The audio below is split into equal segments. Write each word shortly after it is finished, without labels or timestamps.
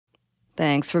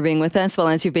Thanks for being with us. Well,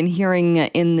 as you've been hearing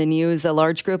in the news, a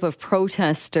large group of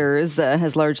protesters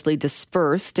has largely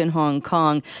dispersed in Hong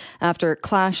Kong after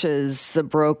clashes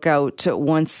broke out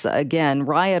once again.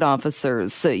 Riot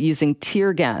officers using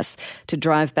tear gas to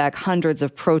drive back hundreds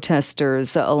of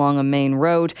protesters along a main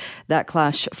road. That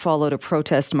clash followed a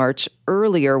protest march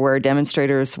earlier where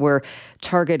demonstrators were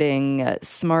targeting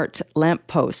smart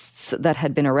lampposts that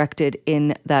had been erected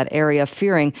in that area,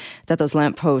 fearing that those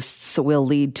lampposts will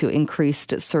lead to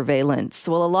increased surveillance.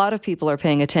 Well, a lot of people are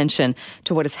paying attention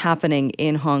to what is happening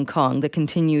in Hong Kong, the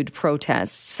continued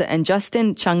protests. And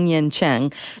Justin Chun-Yin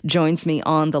Cheng joins me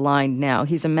on the line now.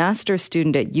 He's a master's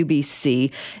student at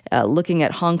UBC, looking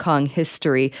at Hong Kong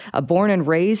history, born and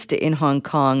raised in Hong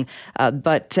Kong,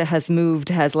 but has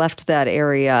left that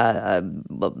area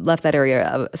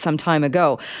some time ago.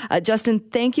 Justin,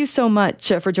 thank you so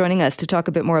much for joining us to talk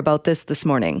a bit more about this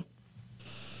morning.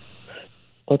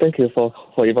 Well, thank you for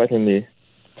inviting me.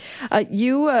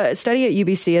 You study at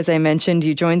UBC, as I mentioned.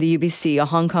 You joined the UBC, a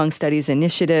Hong Kong Studies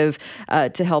initiative,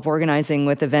 to help organizing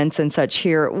with events and such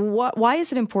here. Why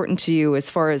is it important to you as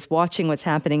far as watching what's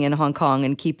happening in Hong Kong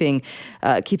and keeping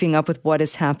up with what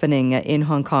is happening in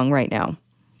Hong Kong right now?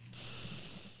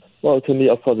 Well, to me,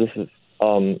 of course, this is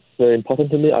very important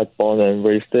to me. I'm born and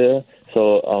raised there,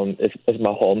 so it's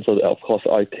my home. So of course,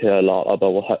 I care a lot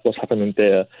about what's happening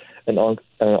there, and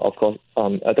of course,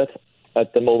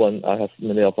 at the moment, I have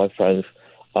many of my friends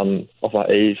of my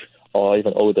age or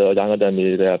even older, or younger than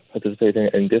me. They are participating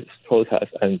in this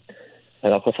protest, and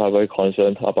of course, I'm very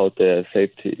concerned about their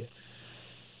safety.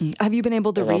 Have you been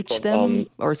able to reach them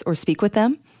or speak with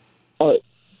them?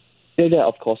 Yeah,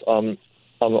 of course.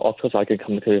 Of course, I can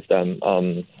communicate with them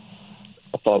on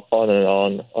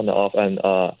and off, and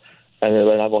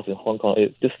when I was in Hong Kong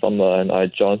this summer, and I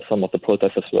joined some of the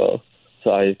protests as well.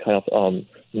 So I kind of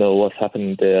know what's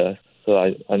happening there. So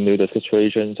I knew the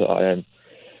situation, so I am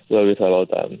worried about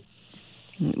them.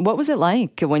 What was it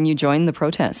like when you joined the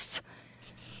protests?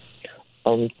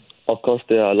 Of course,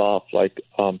 there are a lot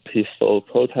of peaceful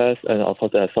protests, and of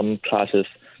course there are some clashes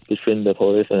between the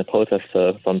police and the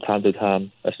protesters from time to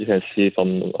time, as you can see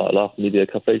from a lot of media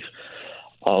coverage.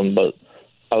 But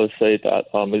I would say that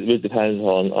it really depends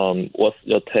on what's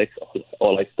your take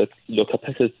or your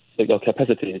capacity.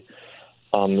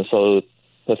 So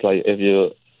just like if you're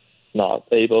not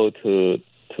able to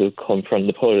confront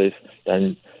the police,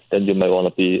 then you might want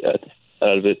to be a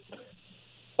little bit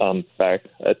back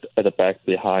at the back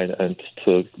behind, and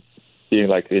to being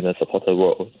in a supportive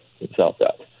role instead of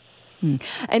that.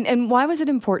 And why was it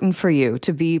important for you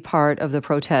to be part of the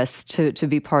protests, to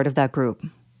be part of that group?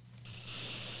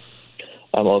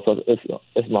 Also, it's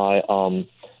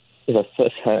a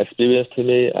first-hand experience to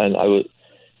me, and I would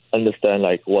understand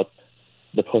what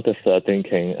the protesters are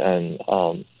thinking, and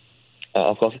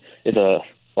of course,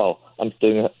 I'm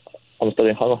studying Hong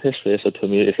Kong history, so to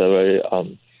me, it's a very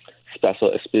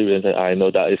special experience, and I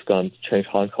know that it's going to change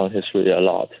Hong Kong history a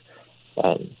lot.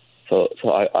 So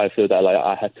I feel that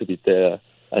I had to be there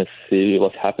and see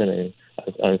what's happening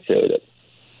and feel it.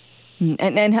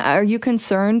 And are you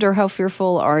concerned, or how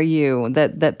fearful are you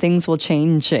that things will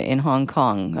change in Hong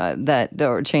Kong?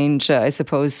 Or change, I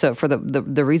suppose, for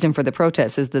the reason for the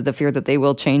protests is the fear that they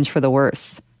will change for the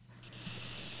worse.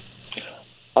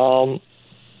 Well,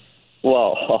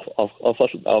 of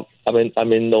course, I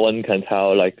mean, no one can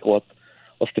tell what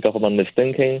the government is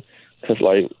thinking, because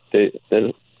we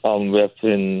have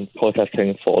been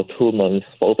protesting for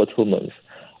over 2 months,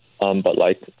 but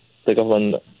the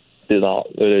government did not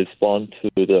really respond to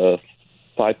the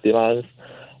 5 demands,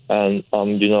 and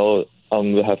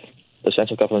we have the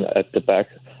central government at the back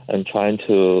and trying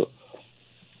to.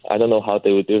 I don't know how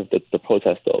they will do the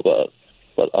protest though,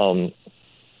 but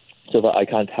I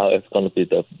can't tell if it's going to be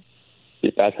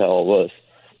better or worse.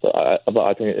 But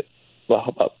I think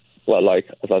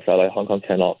as I said, Hong Kong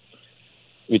cannot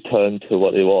return to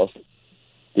what it was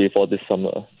before this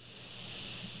summer.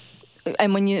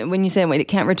 And when you say it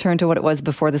can't return to what it was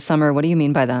before the summer, what do you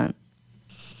mean by that?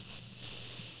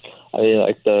 I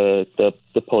mean, the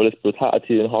police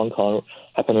brutality in Hong Kong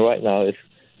happening right now is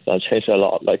changed a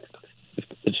lot.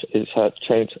 It's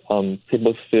changed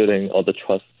people's feeling or the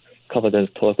trust,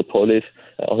 confidence towards the police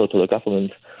and also to the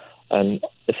government, and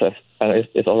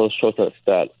it also shows us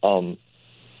that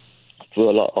through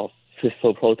a lot of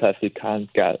peaceful protests we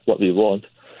can't get what we want.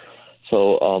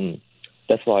 So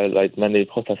that's why many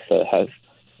protesters have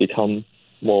become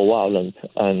more violent,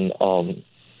 and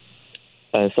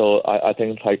so I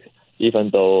think even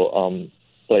though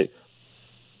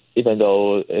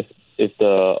if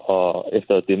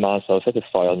the demands are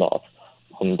satisfied or not,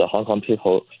 the Hong Kong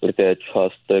people with their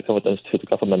trust, their confidence to the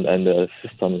government and the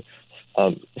system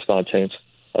it's going to change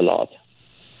a lot.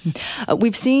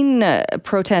 We've seen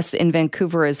protests in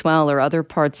Vancouver as well, or other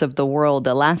parts of the world.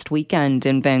 Last weekend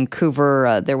in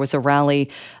Vancouver, there was a rally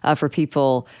for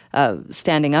people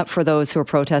standing up for those who are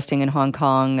protesting in Hong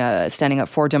Kong, standing up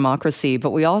for democracy. But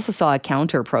we also saw a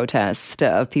counter-protest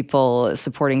of people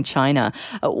supporting China.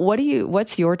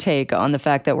 What's your take on the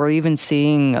fact that we're even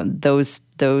seeing those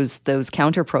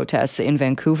counter-protests in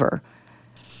Vancouver?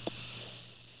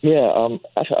 Yeah,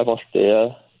 actually, I was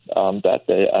there that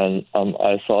day, and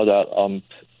I saw that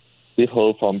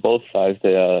people from both sides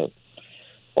they have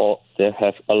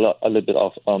a little bit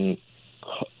of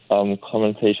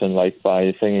commentation, like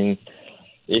by singing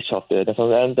each of the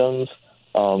different anthems.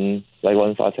 Like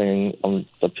one side singing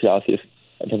the PRC's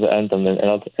different anthem, and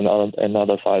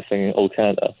another side singing "O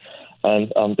Canada,"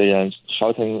 and they are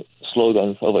shouting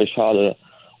slogans over each other.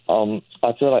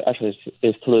 I feel like actually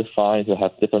it's totally fine to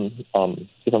have different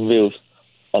views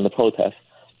on the protest,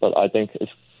 but I think it's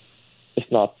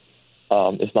not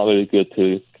really good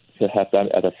to have them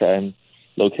at the same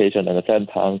location at the same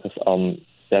time, because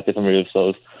they have different views.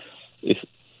 So it's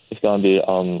going to be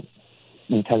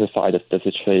intensify the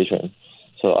situation.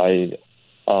 So I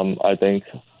think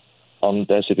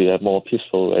there should be a more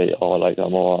peaceful way, or like a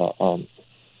more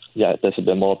there should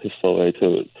be a more peaceful way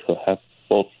to have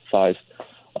both sides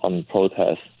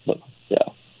protest. But yeah.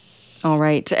 All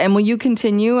right. And will you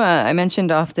continue? I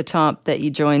mentioned off the top that you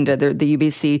joined the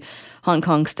UBC Hong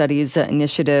Kong Studies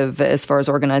Initiative as far as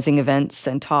organizing events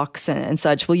and talks and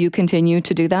such. Will you continue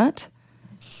to do that?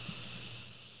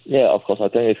 Yeah, of course. I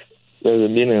think it's very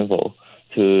meaningful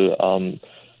to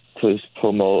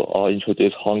promote or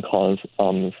introduce Hong Kong's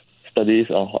studies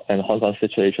and Hong Kong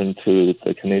situation to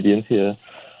the Canadians here,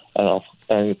 and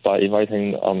by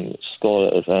inviting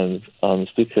scholars and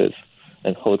speakers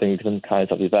and holding different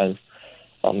kinds of events.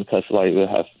 Because like we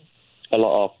have a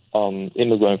lot of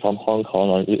immigrants from Hong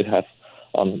Kong, and we have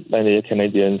many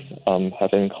Canadians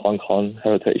having Hong Kong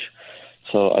heritage.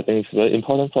 So I think it's very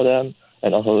important for them,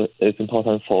 and also it's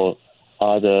important for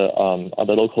other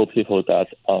local people that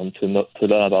to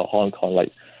learn about Hong Kong,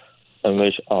 like, in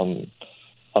which also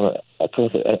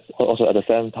at the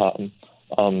same time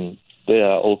there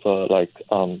are over like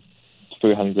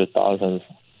 300,000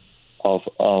 of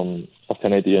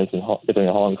Canadians living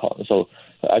in Hong Kong. So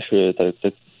actually,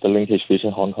 the linkage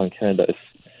between Hong Kong and Canada is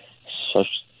such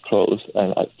close,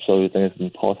 and so I think it's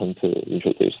important to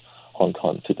introduce Hong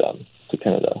Kong to them, to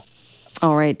Canada.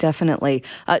 All right, definitely.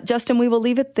 Justin, we will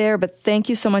leave it there, but thank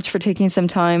you so much for taking some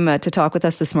time to talk with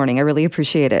us this morning. I really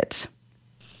appreciate it.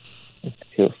 Thank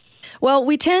you. Well,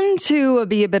 we tend to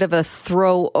be a bit of a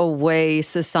throwaway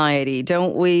society,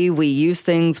 don't we? We use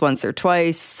things once or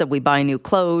twice. So we buy new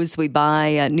clothes. We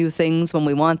buy new things when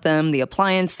we want them. The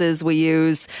appliances we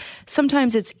use.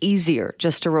 Sometimes it's easier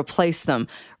just to replace them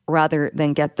rather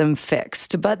than get them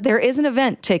fixed. But there is an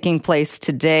event taking place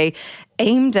today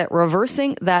aimed at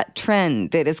reversing that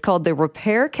trend. It is called the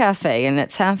Repair Café, and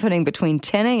it's happening between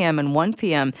 10 a.m. and 1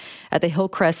 p.m. at the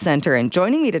Hillcrest Centre. And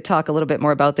joining me to talk a little bit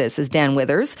more about this is Dan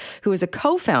Withers, who is a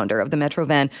co-founder of the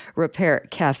MetroVan Repair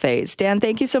Cafes. Dan,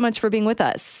 thank you so much for being with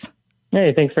us.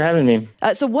 Hey, thanks for having me.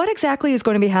 So what exactly is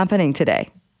going to be happening today?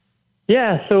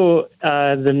 Yeah, so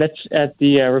at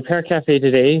the Repair Cafe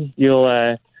today,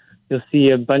 you'll see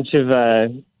a bunch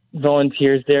of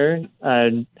volunteers there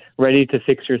ready to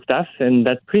fix your stuff, and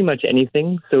that's pretty much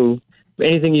anything. So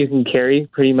anything you can carry,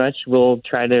 pretty much, we'll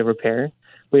try to repair.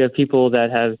 We have people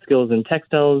that have skills in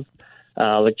textiles,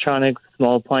 electronics,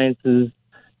 small appliances,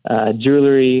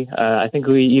 jewelry. I think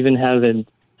we even have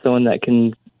someone that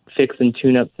can fix and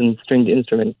tune up some stringed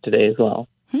instruments today as well.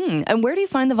 And where do you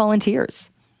find the volunteers?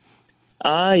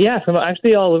 From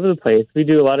actually all over the place. We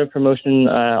do a lot of promotion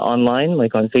online,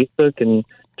 like on Facebook and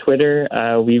Twitter.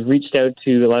 We've reached out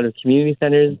to a lot of community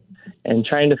centers and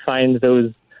trying to find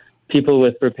those people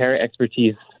with repair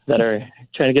expertise that are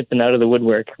trying to get them out of the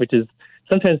woodwork, which is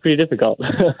sometimes pretty difficult.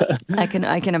 I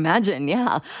can imagine,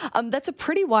 yeah. That's a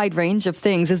pretty wide range of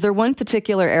things. Is there one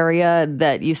particular area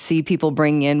that you see people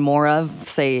bring in more of,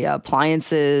 say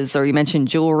appliances, or you mentioned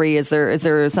jewelry? Is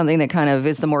there something that kind of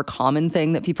is the more common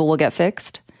thing that people will get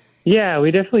fixed? Yeah, we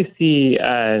definitely see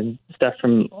stuff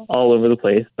from all over the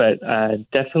place, but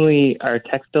definitely our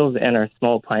textiles and our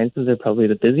small appliances are probably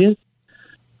the busiest.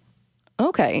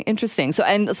 Okay, interesting.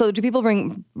 So do people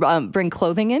bring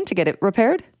clothing in to get it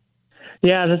repaired?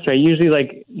 Yeah, that's right. Usually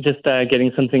like just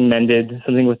getting something mended,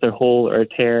 something with a hole or a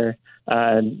tear,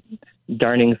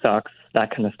 darning socks,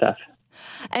 that kind of stuff.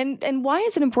 And why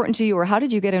is it important to you, or how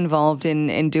did you get involved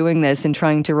in doing this and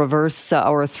trying to reverse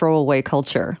our throwaway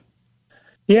culture?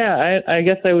 Yeah, I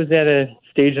guess I was at a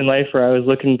stage in life where I was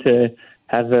looking to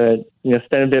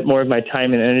spend a bit more of my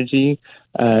time and energy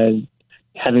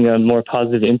having a more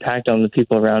positive impact on the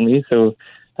people around me. So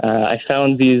I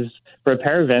found these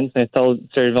repair events and I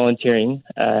started volunteering.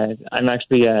 I'm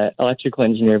actually an electrical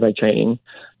engineer by training.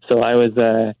 So I was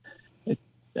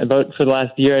for the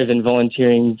last year, I've been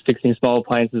volunteering fixing small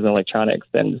appliances and electronics,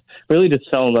 and really just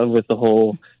fell in love with the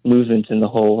whole movement and the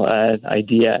whole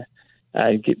idea.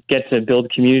 Get to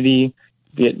build community,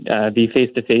 be face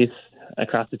to face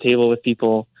across the table with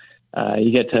people.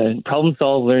 You get to problem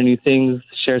solve, learn new things,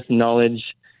 share some knowledge,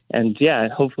 and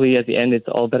hopefully at the end it's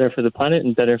all better for the planet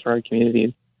and better for our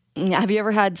communities. Have you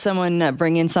ever had someone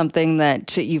bring in something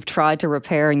that you've tried to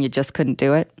repair and you just couldn't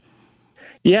do it?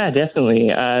 Yeah, definitely.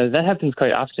 That happens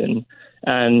quite often.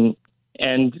 And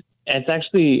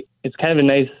it's kind of a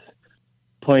nice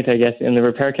point, I guess, in the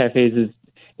repair cafes is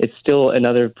it's still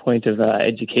another point of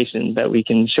education that we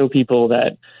can show people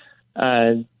that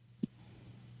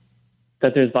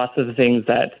there's lots of things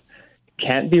that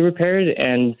can't be repaired,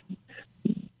 and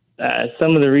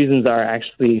some of the reasons are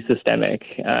actually systemic.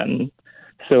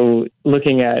 So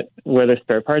looking at whether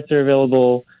spare parts are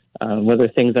available, whether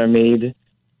things are made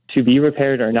to be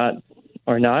repaired or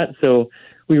not. So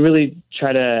we really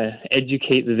try to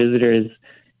educate the visitors,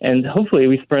 and hopefully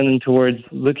we spur them towards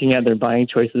looking at their buying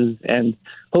choices and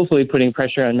hopefully putting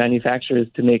pressure on manufacturers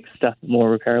to make stuff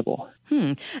more repairable.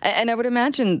 And I would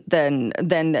imagine then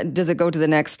does it go to the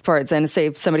next part? Then say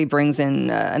if somebody brings in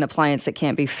an appliance that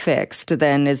can't be fixed,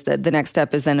 then is the next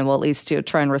step is then at least to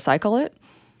try and recycle it?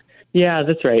 Yeah,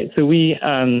 that's right. So we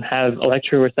have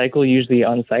electro-recycle usually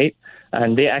on site,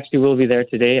 and they actually will be there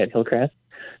today at Hillcrest.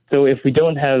 So if we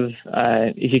don't have,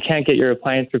 if you can't get your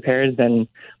appliance repaired, then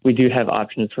we do have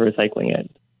options for recycling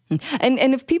it.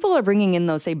 And if people are bringing in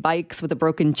those, say, bikes with a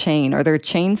broken chain, are there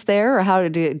chains there, or how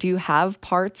do you have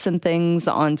parts and things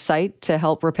on site to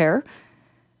help repair?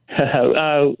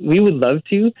 We would love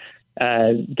to.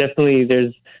 Definitely,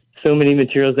 there's so many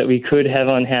materials that we could have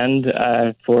on hand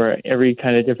for every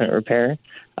kind of different repair.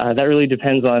 That really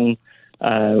depends on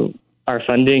our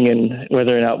funding and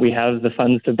whether or not we have the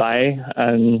funds to buy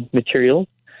materials.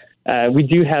 We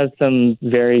do have some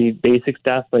very basic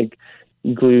stuff like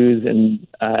glues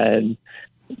and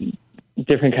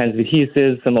different kinds of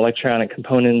adhesives, some electronic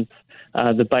components.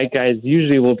 The bike guys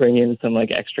usually will bring in some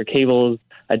like extra cables.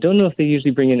 I don't know if they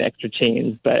usually bring in extra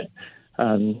chains, but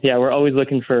we're always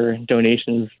looking for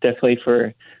donations, definitely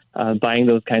for buying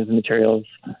those kinds of materials.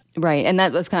 Right, and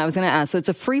that was I was going to ask. So it's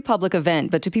a free public event,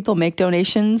 but do people make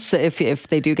donations if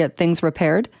they do get things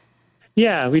repaired?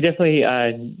 Yeah, we definitely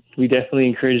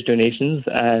encourage donations.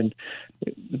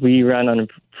 We run on a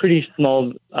pretty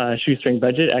small shoestring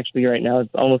budget. Actually, right now it's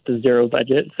almost a zero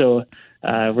budget. So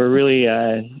we're really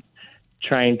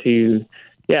trying to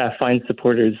find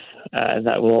supporters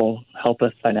that will help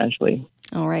us financially.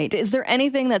 All right. Is there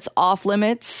anything that's off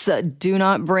limits? Do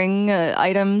not bring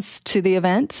items to the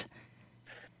event?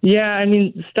 Yeah, I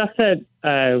mean, stuff that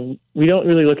we don't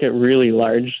really look at really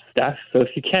large stuff. So if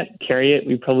you can't carry it,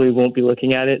 we probably won't be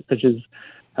looking at it, such as,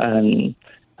 I don't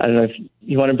know, if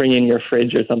you want to bring in your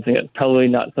fridge or something, that's probably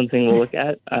not something we'll look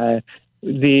at.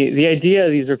 The idea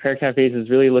of these repair cafes is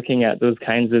really looking at those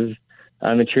kinds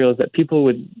of materials that people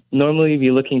would normally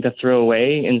be looking to throw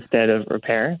away instead of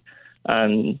repair.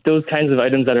 Those kinds of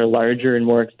items that are larger and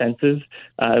more expensive,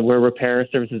 where repair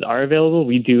services are available,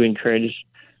 we do encourage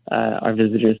our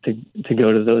visitors to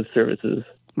go to those services.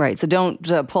 Right. So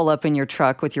don't pull up in your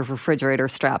truck with your refrigerator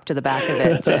strapped to the back of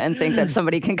it and think that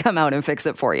somebody can come out and fix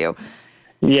it for you.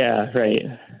 Yeah, right.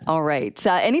 All right.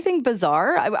 Anything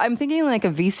bizarre? I'm thinking like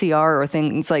a VCR or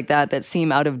things like that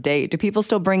seem out of date. Do people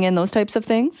still bring in those types of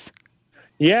things?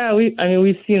 Yeah,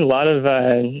 we've seen a lot of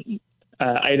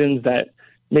items that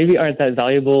maybe aren't that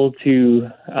valuable to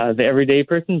the everyday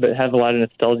person, but have a lot of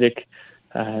nostalgic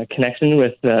connection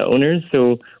with the owners.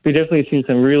 So we definitely seen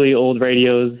some really old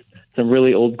radios, some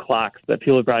really old clocks that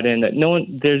people have brought in that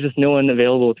there's just no one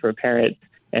available to repair it,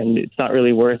 and it's not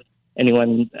really worth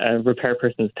anyone repair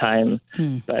person's time.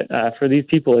 But for these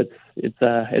people,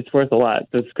 it's worth a lot.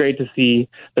 So it's great to see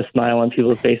the smile on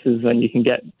people's faces when you can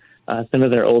get some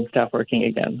of their old stuff working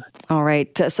again. All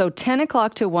right. So 10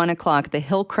 o'clock to 1 o'clock, the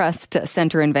Hillcrest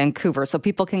Centre in Vancouver. So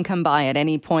people can come by at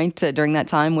any point during that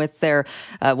time with their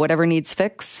whatever needs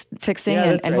fixing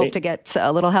and hope to get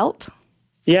a little help.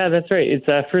 Yeah, that's right. It's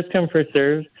first come, first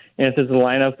serve. And if there's a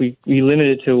lineup, we limit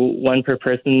it to one per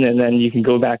person, and then you can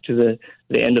go back to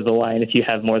the end of the line if you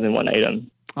have more than one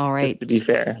item. All right. Just to be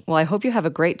fair. Well, I hope you have a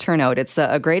great turnout. It's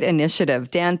a great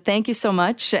initiative. Dan, thank you so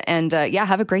much. And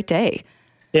have a great day.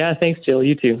 Yeah, thanks, Jill.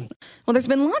 You too. Well, there's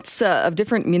been lots of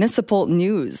different municipal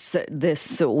news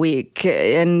this week,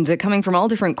 and coming from all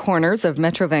different corners of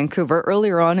Metro Vancouver.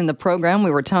 Earlier on in the program, we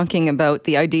were talking about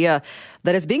the idea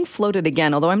that is being floated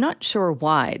again, although I'm not sure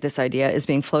why this idea is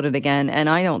being floated again, and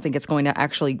I don't think it's going to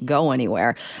actually go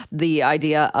anywhere. The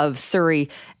idea of Surrey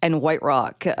and White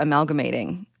Rock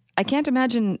amalgamating. I can't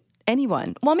imagine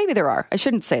anyone. Well, maybe there are. I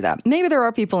shouldn't say that. Maybe there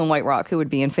are people in White Rock who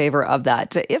would be in favor of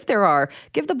that. If there are,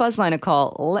 give the Buzzline a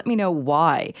call. Let me know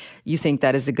why you think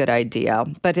that is a good idea.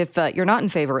 But if you're not in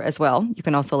favor as well, you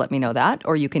can also let me know that,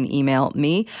 or you can email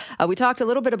me. We talked a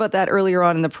little bit about that earlier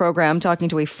on in the program, talking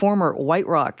to a former White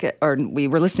Rock, or we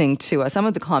were listening to some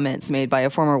of the comments made by a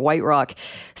former White Rock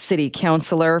city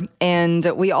councillor. And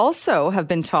we also have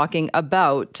been talking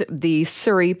about the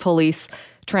Surrey police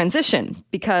transition,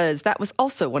 because that was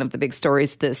also one of the big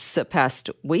stories this past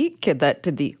week, that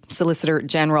the Solicitor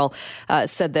General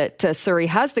said that Surrey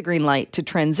has the green light to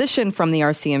transition from the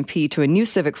RCMP to a new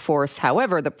civic force.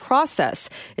 However, the process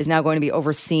is now going to be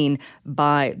overseen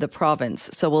by the province.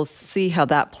 So we'll see how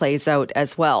that plays out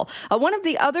as well. One of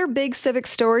the other big civic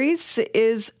stories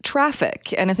is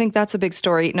traffic. And I think that's a big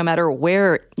story no matter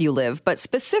where you live, but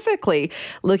specifically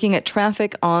looking at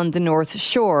traffic on the North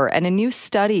Shore. And a new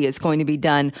study is going to be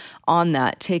done on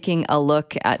that, taking a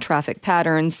look at traffic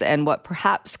patterns and what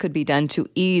perhaps could be done to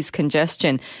ease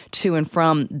congestion to and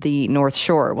from the North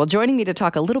Shore. Well, joining me to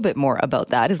talk a little bit more about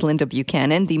that is Linda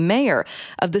Buchanan, the mayor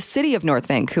of the City of North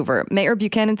Vancouver. Mayor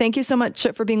Buchanan, thank you so much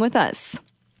for being with us.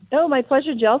 Oh, my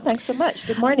pleasure, Jill. Thanks so much.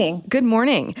 Good morning. Good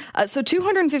morning. So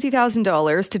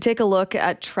 $250,000 to take a look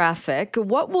at traffic.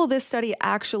 What will this study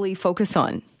actually focus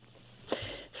on?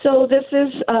 So this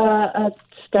is a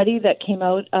study that came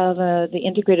out of the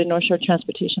Integrated North Shore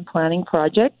Transportation Planning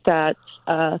Project that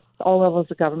all levels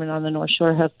of government on the North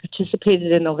Shore have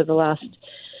participated in over the last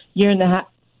year and a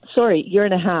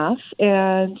half.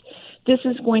 And this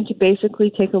is going to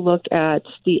basically take a look at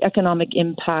the economic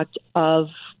impact of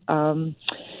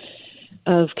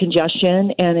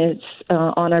congestion and its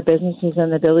on our businesses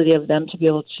and the ability of them to be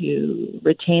able to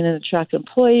retain and attract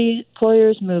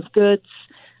employers, move goods,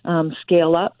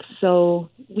 scale up. So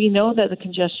we know that the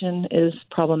congestion is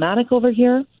problematic over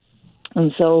here,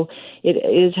 and so it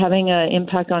is having an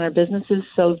impact on our businesses.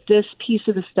 So this piece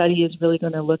of the study is really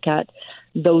going to look at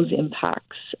those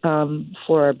impacts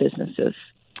for our businesses.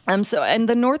 And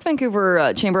the North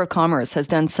Vancouver Chamber of Commerce has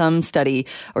done some study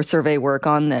or survey work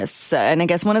on this. And I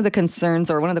guess one of the concerns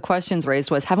or one of the questions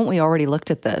raised was, haven't we already looked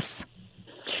at this?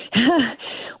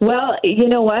 Well, you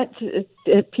know what?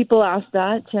 People ask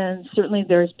that, and certainly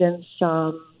there's been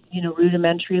some,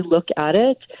 rudimentary look at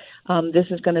it. This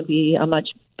is going to be a much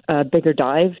deeper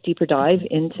dive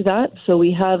into that. So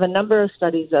we have a number of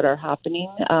studies that are happening.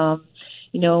 I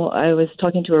was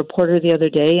talking to a reporter the other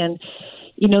day, and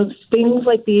things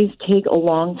like these take a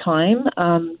long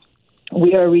time.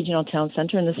 We are a regional town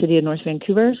center in the City of North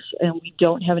Vancouver, and we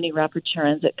don't have any rapid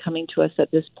transit coming to us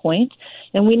at this point.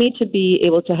 And we need to be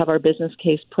able to have our business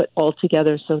case put all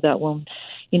together so that when,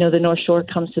 the North Shore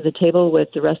comes to the table with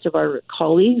the rest of our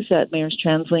colleagues at Mayor's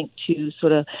TransLink to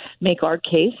sort of make our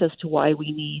case as to why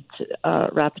we need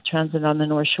rapid transit on the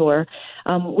North Shore,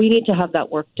 we need to have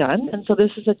that work done. And so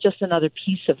this is just another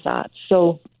piece of that.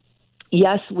 So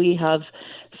yes, we have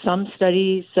some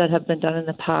studies that have been done in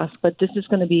the past, but this is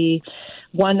going to be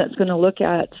one that's going to look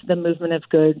at the movement of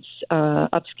goods,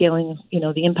 upscaling,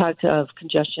 the impact of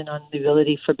congestion on the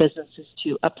ability for businesses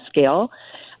to upscale.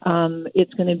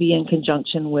 It's going to be in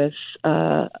conjunction with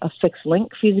a fixed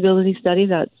link feasibility study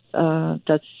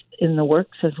that's in the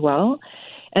works as well.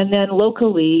 And then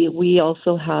locally, we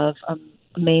also have a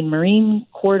main marine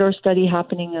corridor study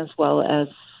happening, as well as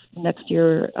next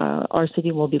year, our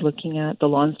city will be looking at the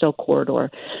Lonsdale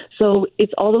corridor. So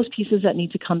it's all those pieces that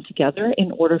need to come together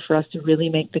in order for us to really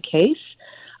make the case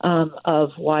of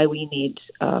why we need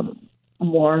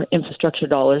more infrastructure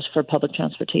dollars for public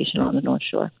transportation on the North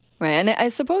Shore. Right. And I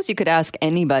suppose you could ask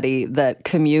anybody that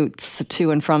commutes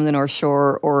to and from the North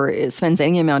Shore or spends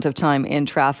any amount of time in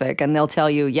traffic, and they'll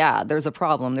tell you, yeah, there's a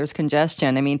problem. There's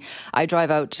congestion. I mean, I drive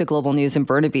out to Global News in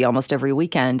Burnaby almost every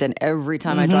weekend, and every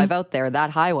time I drive out there, that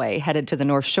highway headed to the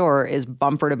North Shore is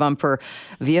bumper to bumper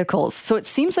vehicles. So it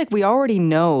seems like we already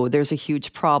know there's a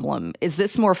huge problem. Is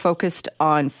this more focused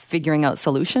on figuring out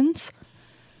solutions?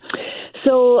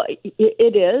 So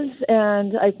it is.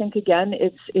 And I think, again,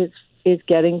 it's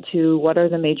getting to what are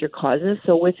the major causes.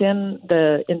 So within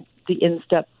the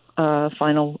InStep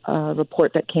final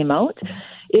report that came out,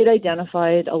 it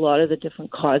identified a lot of the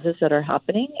different causes that are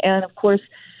happening. And of course,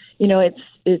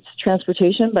 it's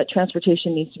transportation, but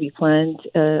transportation needs to be planned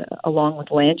along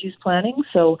with land use planning.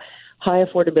 So high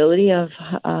affordability of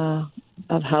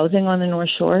housing on the North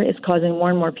Shore is causing more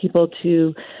and more people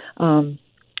to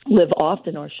live off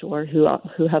the North Shore who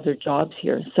have their jobs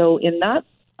here. So in that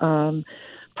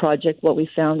project, what we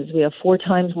found is we have 4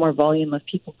 times more volume of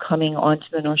people coming onto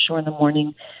the North Shore in the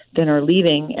morning than are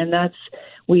leaving, and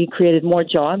we created more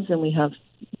jobs, and we have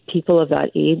people of that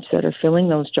age that are filling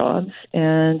those jobs,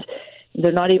 and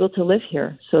they're not able to live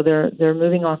here, so they're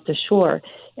moving off the shore.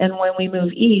 And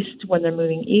when they're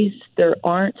moving east, there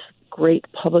aren't great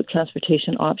public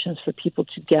transportation options for people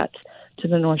to get to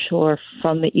the North Shore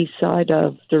from the east side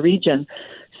of the region.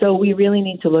 So we really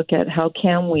need to look at how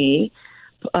can we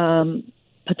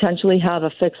potentially have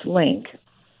a fixed link.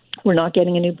 We're not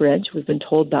getting a new bridge. We've been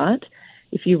told that.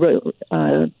 If you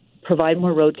provide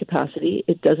more road capacity,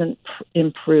 it doesn't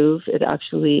improve. It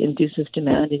actually induces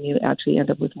demand, and you actually end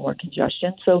up with more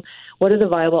congestion. So what are the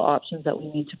viable options that we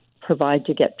need to provide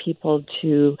to get people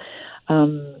to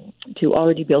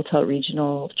already built-out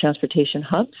regional transportation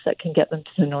hubs that can get them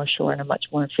to the North Shore in a much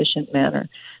more efficient manner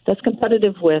that's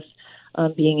competitive with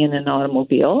being in an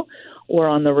automobile or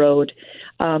on the road.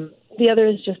 The other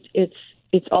is just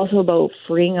it's also about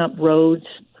freeing up roads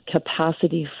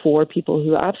capacity for people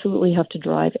who absolutely have to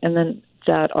drive, and then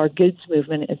that our goods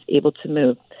movement is able to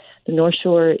move. The North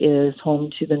Shore is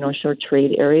home to the North Shore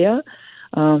trade area.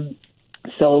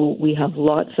 So we have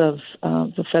lots of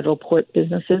the federal port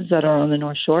businesses that are on the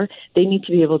North Shore. They need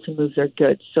to be able to move their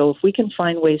goods. So if we can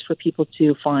find ways for people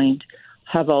to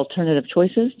have alternative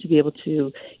choices to be able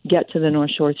to get to the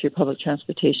North Shore through public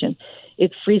transportation,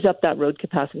 it frees up that road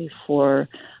capacity for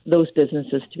those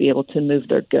businesses to be able to move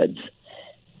their goods.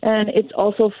 And it's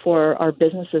also for our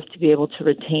businesses to be able to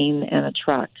retain and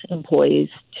attract employees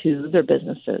to their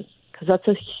businesses, because that's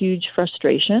a huge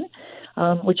frustration,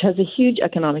 which has a huge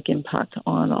economic impact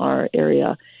on our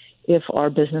area if our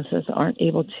businesses aren't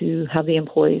able to have the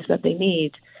employees that they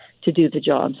need to do the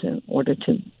jobs in order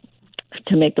to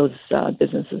make those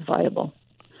businesses viable.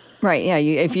 Right. Yeah.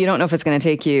 If you don't know if it's going to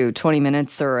take you 20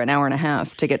 minutes or an hour and a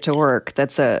half to get to work,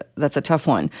 that's a tough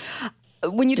one.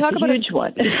 When you talk about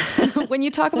when you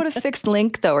talk about a fixed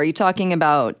link, though, are you talking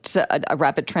about a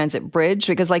rapid transit bridge?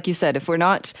 Because, like you said, if we're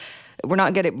not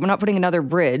putting another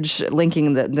bridge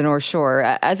linking the North Shore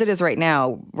as it is right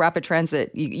now, rapid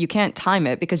transit, you can't time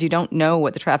it because you don't know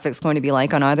what the traffic's going to be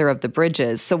like on either of the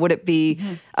bridges. So would it be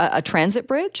a transit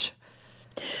bridge?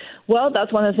 Well,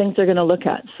 that's one of the things they're going to look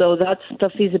at. So that's the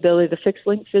feasibility. The fixed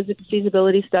link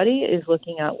feasibility study is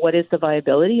looking at what is the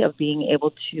viability of being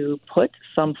able to put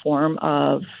some form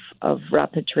of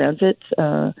rapid transit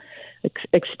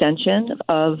extension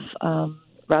of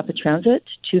rapid transit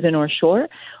to the North Shore,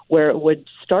 where it would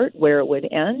start, where it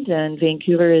would end, and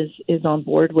Vancouver is on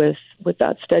board with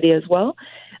that study as well.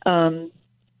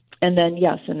 And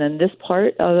then this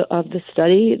part of the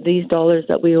study, these dollars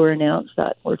that we were announced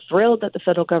that we're thrilled that the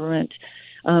federal government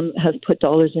has put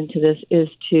dollars into this is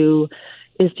to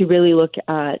really look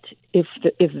at if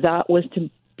that was to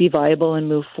be viable and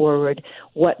move forward,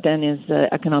 what then is the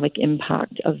economic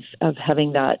impact of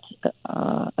having that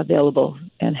available,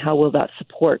 and how will that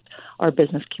support our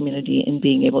business community in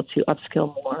being able to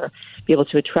upskill more, be able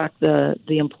to attract the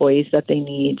employees that they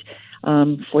need,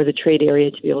 for the trade area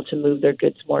to be able to move their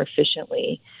goods more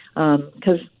efficiently.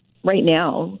 Because right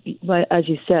now, as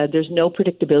you said, there's no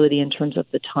predictability in terms of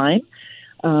the time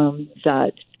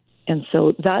and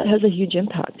so that has a huge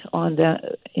impact on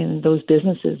that in those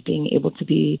businesses being able to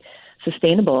be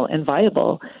sustainable and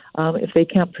viable if they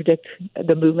can't predict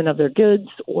the movement of their goods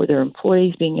or their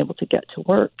employees being able to get to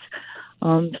work.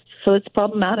 So it's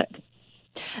problematic.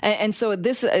 And so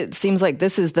it seems like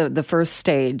this is the first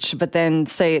stage, but then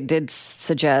say it did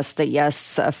suggest that,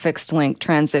 yes, a fixed link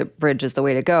transit bridge is the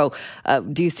way to go.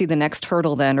 Do you see the next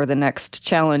hurdle then, or the next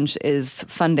challenge is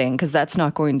funding? Because that's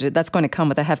going to come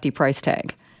with a hefty price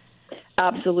tag.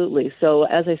 Absolutely. So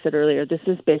as I said earlier, these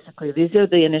are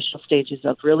the initial stages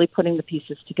of really putting the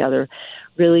pieces together,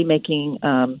 really making,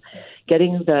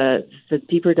 getting the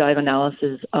deeper dive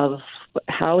analysis of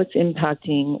how it's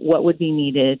impacting, what would be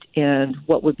needed, and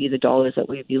what would be the dollars that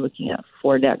we'd be looking at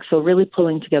for next. So really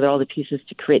pulling together all the pieces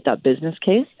to create that business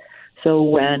case. So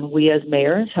when we as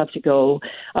mayors have to go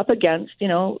up against,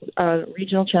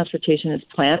 regional transportation is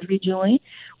planned regionally,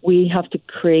 we have to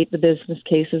create the business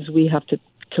cases. We have to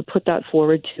put that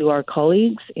forward to our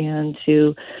colleagues and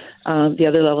to the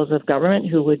other levels of government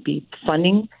who would be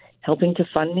helping to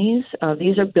fund these.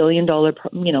 These are billion-dollar,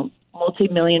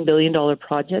 multi-million, billion-dollar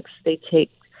projects. They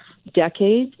take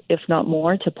decades, if not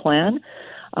more, to plan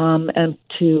and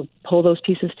to pull those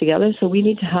pieces together. So we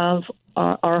need to have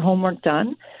our homework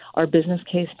done, our business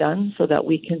case done, so that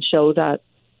we can show that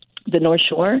the North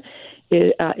Shore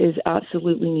is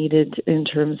absolutely needed in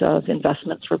terms of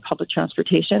investments for public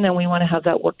transportation, and we want to have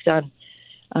that work done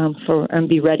and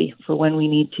be ready for when we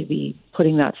need to be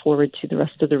putting that forward to the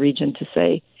rest of the region to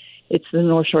say it's the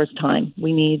North Shore's time.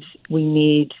 We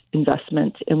need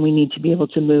investment, and we need to be able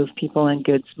to move people and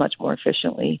goods much more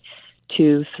efficiently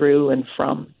to, through, and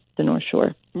from the North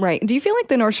Shore. Right. Do you feel like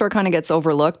the North Shore kind of gets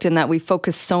overlooked in that we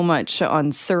focus so much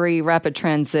on Surrey, rapid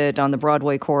transit, on the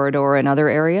Broadway corridor, and other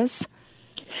areas?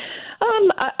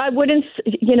 I wouldn't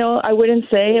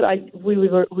say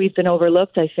we've been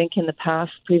overlooked. I think in the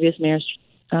past, previous mayors,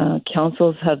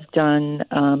 councils have done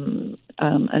an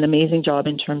amazing job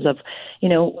in terms of,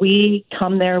 we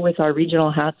come there with our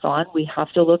regional hats on. We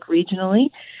have to look regionally.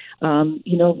 When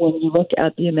you look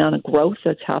at the amount of growth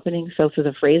that's happening south of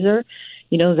the Fraser,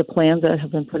 the plans that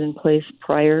have been put in place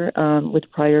prior with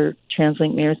prior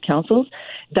TransLink mayors councils,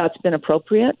 that's been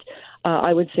appropriate.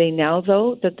 I would say now,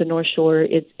 though, that the North Shore,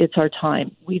 it's our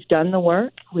time. We've done the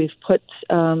work. We've put,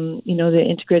 the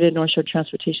Integrated North Shore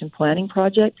Transportation Planning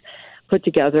Project, put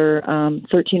together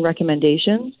 13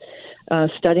 recommendations.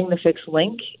 Studying the fixed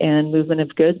link and movement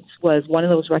of goods was one of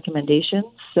those recommendations.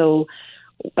 So,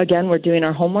 again, we're doing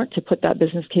our homework to put that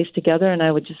business case together, and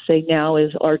I would just say now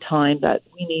is our time that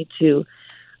we need to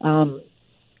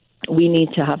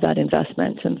have that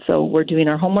investment. And so we're doing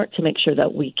our homework to make sure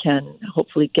that we can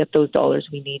hopefully get those dollars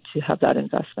we need to have that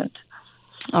investment.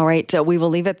 All right. We will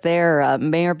leave it there.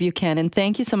 Mayor Buchanan,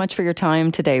 thank you so much for your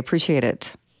time today. Appreciate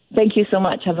it. Thank you so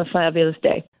much. Have a fabulous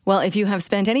day. Well, if you have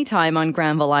spent any time on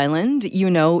Granville Island, you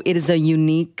know it is a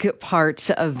unique part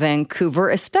of Vancouver,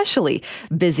 especially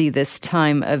busy this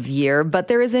time of year. But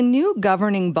there is a new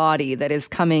governing body that is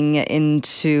coming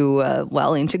into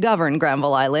govern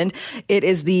Granville Island. It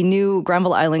is the new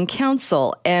Granville Island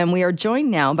Council. And we are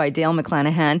joined now by Dale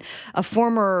McClanaghan, a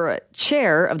former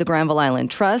chair of the Granville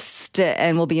Island Trust,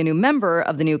 and will be a new member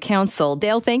of the new council.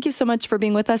 Dale, thank you so much for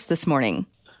being with us this morning.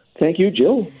 Thank you,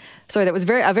 Jill. Sorry, that was a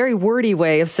very wordy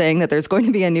way of saying that there's going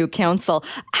to be a new council.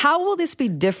 How will this be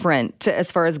different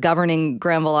as far as governing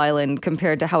Granville Island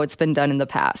compared to how it's been done in the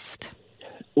past?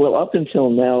 Well, up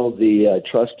until now, the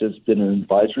trust has been an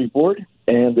advisory board,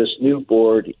 and this new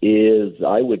board is,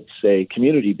 I would say,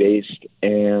 community-based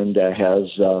and has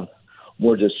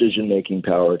more decision-making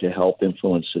power to help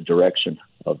influence the direction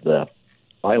of the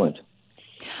island.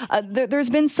 There's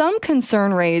been some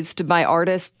concern raised by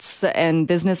artists and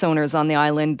business owners on the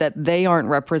island that they aren't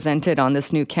represented on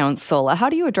this new council. How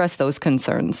do you address those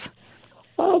concerns?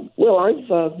 Well,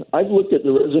 I've looked at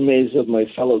the resumes of my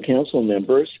fellow council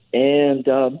members, and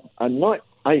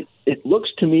it looks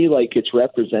to me like it's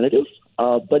representative.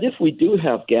 But if we do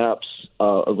have gaps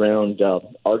around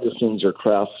artisans or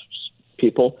crafts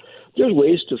people, there's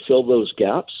ways to fill those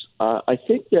gaps. I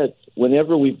think that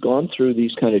whenever we've gone through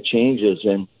these kind of changes,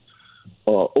 and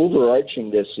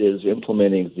overarching this is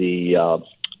implementing the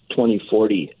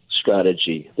 2040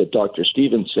 strategy that Dr.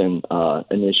 Stevenson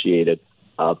initiated.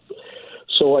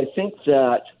 So I think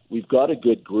that we've got a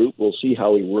good group. We'll see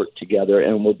how we work together,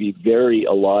 and we'll be very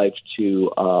alive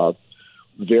to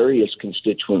various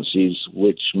constituencies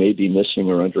which may be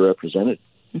missing or underrepresented.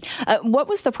 What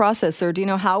was the process, or do you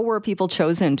know how were people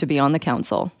chosen to be on the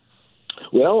council?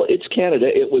 Well, it's Canada.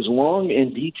 It was long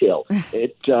and detailed.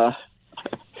 The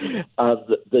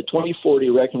 2040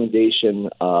 recommendation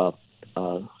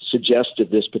suggested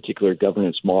this particular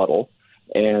governance model,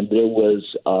 and there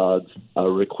was a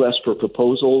request for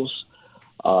proposals.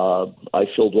 I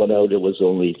filled one out. It was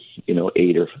only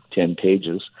 8 or 10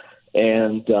 pages,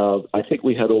 and I think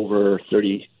we had over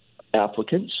 30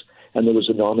 applicants, and there was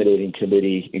a nominating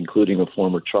committee, including a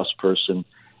former trust person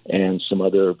and some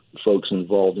other folks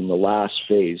involved in the last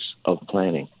phase of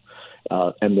planning.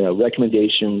 And the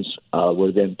recommendations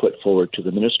were then put forward to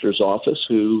the minister's office,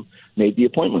 who made the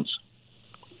appointments.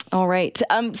 All right.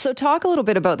 So talk a little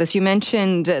bit about this. You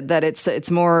mentioned that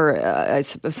it's more, I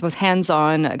suppose,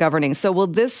 hands-on governing. So will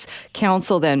this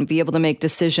council then be able to make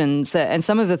decisions? And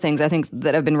some of the things I think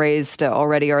that have been raised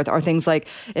already are things like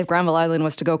if Granville Island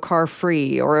was to go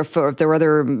car-free, or if there were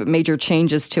other major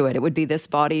changes to it, it would be this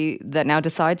body that now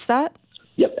decides that?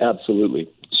 Yep, absolutely.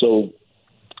 So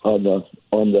on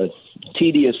the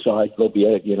tedious side, there'll be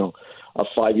a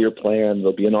 5-year plan.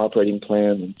 There'll be an operating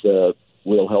plan, and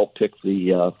we'll help pick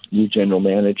the new general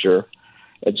manager.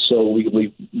 And so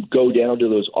we go down to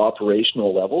those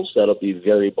operational levels. That'll be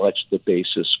very much the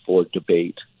basis for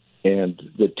debate. And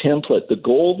the template, the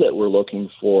goal that we're looking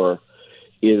for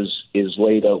is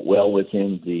laid out well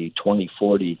within the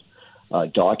 2040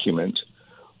 document.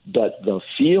 But the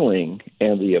feeling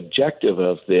and the objective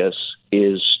of this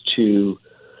is to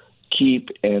keep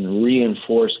and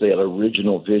reinforce that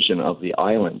original vision of the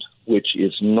island, which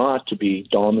is not to be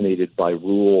dominated by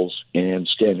rules and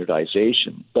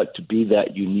standardization, but to be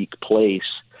that unique place,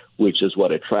 which is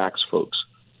what attracts folks.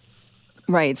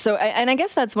 Right. So, and I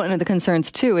guess that's one of the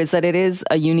concerns too, is that it is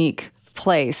a unique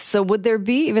place. So would there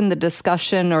be even the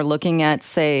discussion or looking at,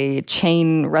 say,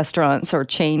 chain restaurants or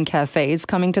chain cafes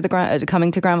coming to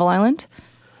Granville Island?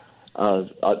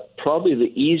 Probably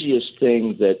the easiest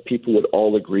thing that people would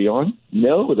all agree on.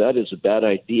 No, that is a bad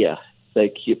idea.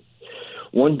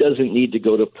 One doesn't need to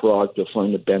go to Prague to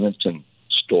find a Benetton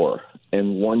store,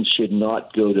 and one should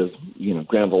not go to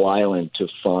Granville Island to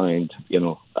find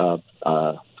a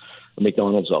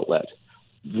McDonald's outlet.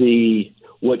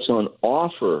 What's on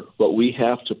offer, what we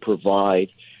have to provide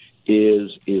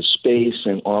is space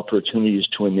and opportunities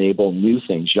to enable new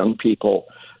things. Young people,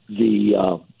 the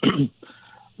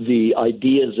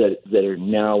ideas that are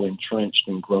now entrenched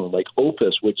and grown, like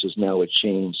Opus, which is now a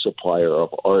chain supplier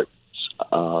of art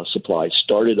supplies,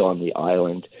 started on the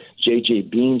island. J.J.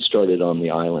 Bean started on the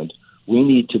island. We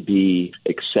need to be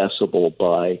accessible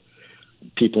by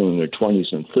people in their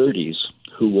 20s and 30s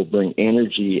who will bring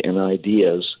energy and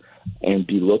ideas and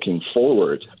be looking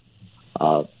forward.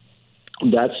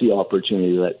 That's the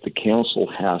opportunity that the council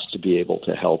has to be able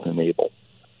to help enable.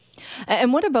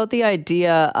 And what about the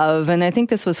idea of, and I think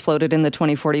this was floated in the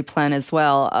 2040 plan as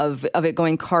well, of it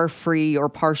going car-free or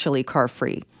partially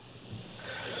car-free?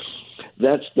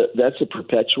 That's a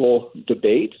perpetual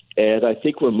debate, and I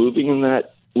think we're moving in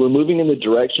the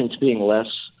direction to being less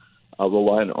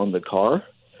reliant on the car.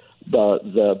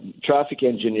 The traffic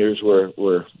engineers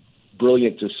were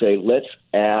brilliant to say, let's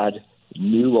add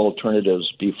new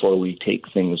alternatives before we take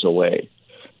things away.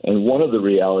 And one of the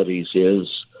realities is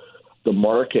the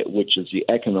market, which is the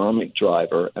economic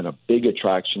driver and a big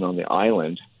attraction on the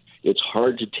island, it's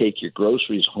hard to take your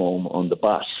groceries home on the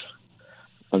bus,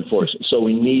 unfortunately. So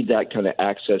we need that kind of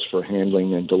access for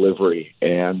handling and delivery,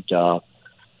 and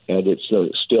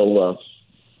it's still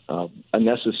a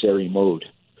necessary mode.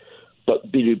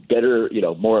 But be better,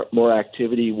 more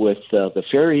activity with the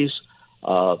ferries.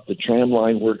 The tram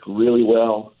line worked really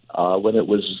well when it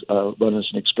was run as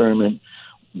an experiment.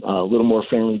 A little more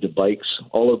friendly to bikes.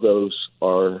 All of those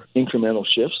are incremental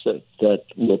shifts that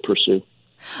we'll pursue.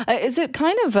 Is it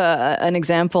kind of an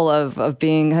example of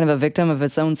being kind of a victim of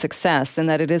its own success, in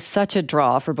that it is such a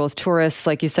draw for both tourists,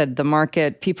 like you said, the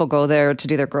market, people go there to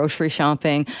do their grocery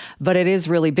shopping, but it is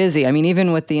really busy. I mean,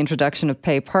 even with the introduction of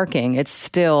pay parking, it's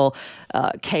still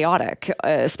chaotic,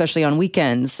 especially on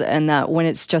weekends, and that when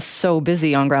it's just so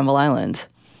busy on Granville Island.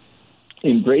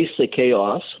 Embrace the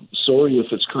chaos. Sorry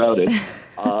if it's crowded.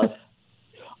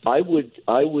 I would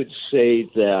say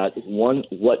that what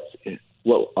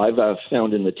I've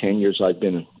found in the 10 years I've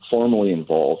been formally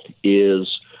involved is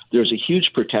there's a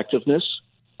huge protectiveness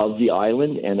of the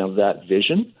island and of that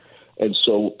vision. And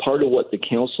so part of what the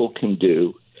council can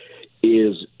do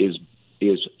is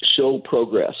show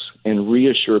progress and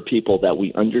reassure people that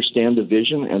we understand the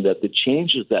vision and that the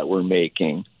changes that we're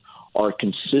making are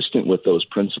consistent with those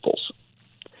principles.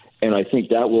 And I think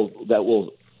that will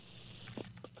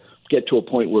get to a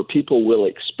point where people will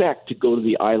expect to go to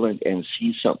the island and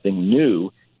see something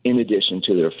new in addition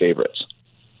to their favorites.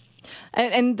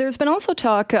 And there's been also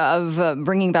talk of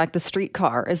bringing back the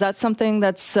streetcar. Is that something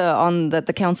that's that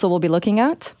the council will be looking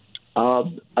at?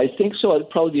 I think so. It'd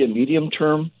probably be a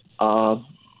medium-term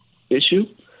issue.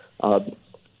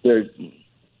 There's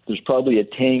probably a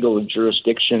tangle of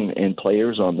jurisdiction and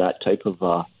players on that type of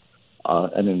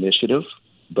an initiative.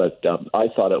 But I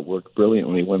thought it worked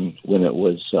brilliantly when it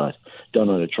was done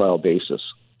on a trial basis.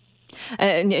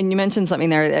 And you mentioned something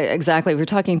there. Exactly. If you're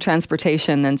talking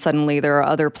transportation, then suddenly there are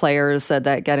other players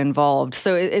that get involved.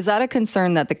 So is that a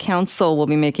concern that the council will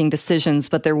be making decisions,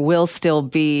 but there will still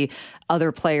be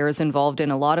other players involved in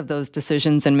a lot of those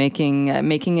decisions and making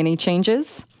any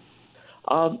changes?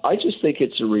 I just think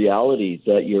it's a reality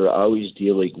that you're always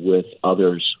dealing with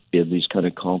others in these kind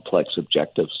of complex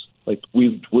objectives. Like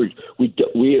we're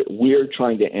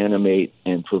trying to animate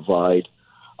and provide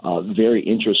a very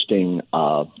interesting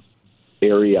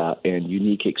area and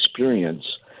unique experience,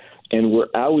 and we're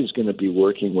always going to be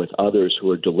working with others who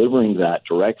are delivering that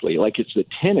directly. Like, it's the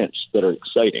tenants that are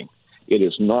exciting. It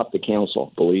is not the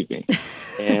council, believe me.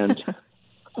 And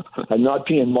I'm not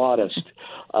being modest.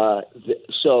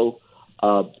 So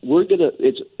we're gonna.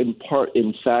 It's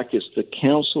in fact, it's the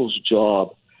council's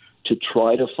job to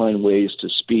try to find ways to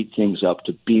speed things up,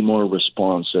 to be more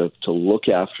responsive, to look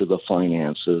after the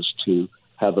finances, to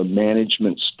have a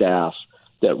management staff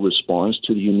that responds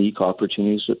to the unique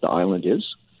opportunities that the island is.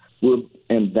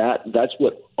 That's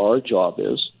what our job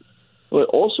is. But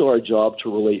also our job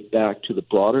to relate back to the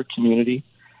broader community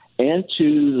and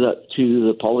to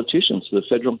the politicians, the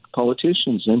federal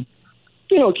politicians. And,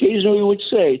 occasionally we would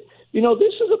say,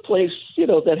 this is a place,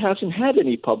 that hasn't had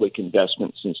any public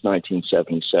investment since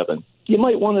 1977. You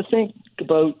might want to think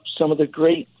about some of the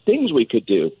great things we could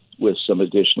do with some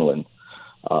additional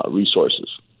resources.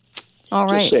 All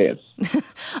right. Just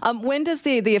saying. When does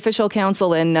the official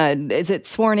council, and is it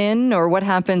sworn in, or what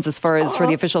happens as far as for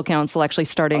the official council actually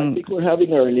starting? I think we're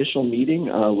having our initial meeting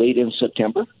late in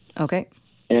September. Okay.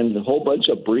 And a whole bunch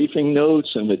of briefing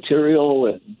notes and material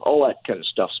and all that kind of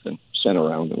stuff's been sent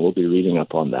around, and we'll be reading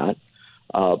up on that.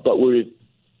 But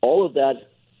all of that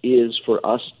is for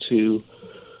us to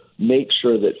make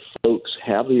sure that folks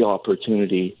have the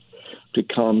opportunity to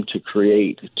come, to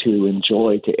create, to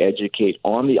enjoy, to educate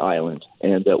on the island,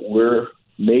 and that we're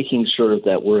making sure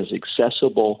that we're as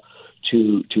accessible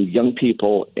to young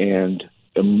people and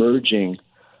emerging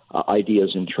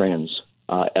ideas and trends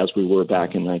as we were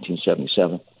back in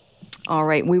 1977. All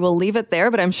right, we will leave it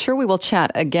there, but I'm sure we will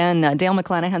chat again. Dale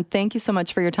McClanaghan, thank you so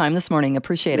much for your time this morning.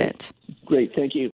 Appreciate it. Great, thank you.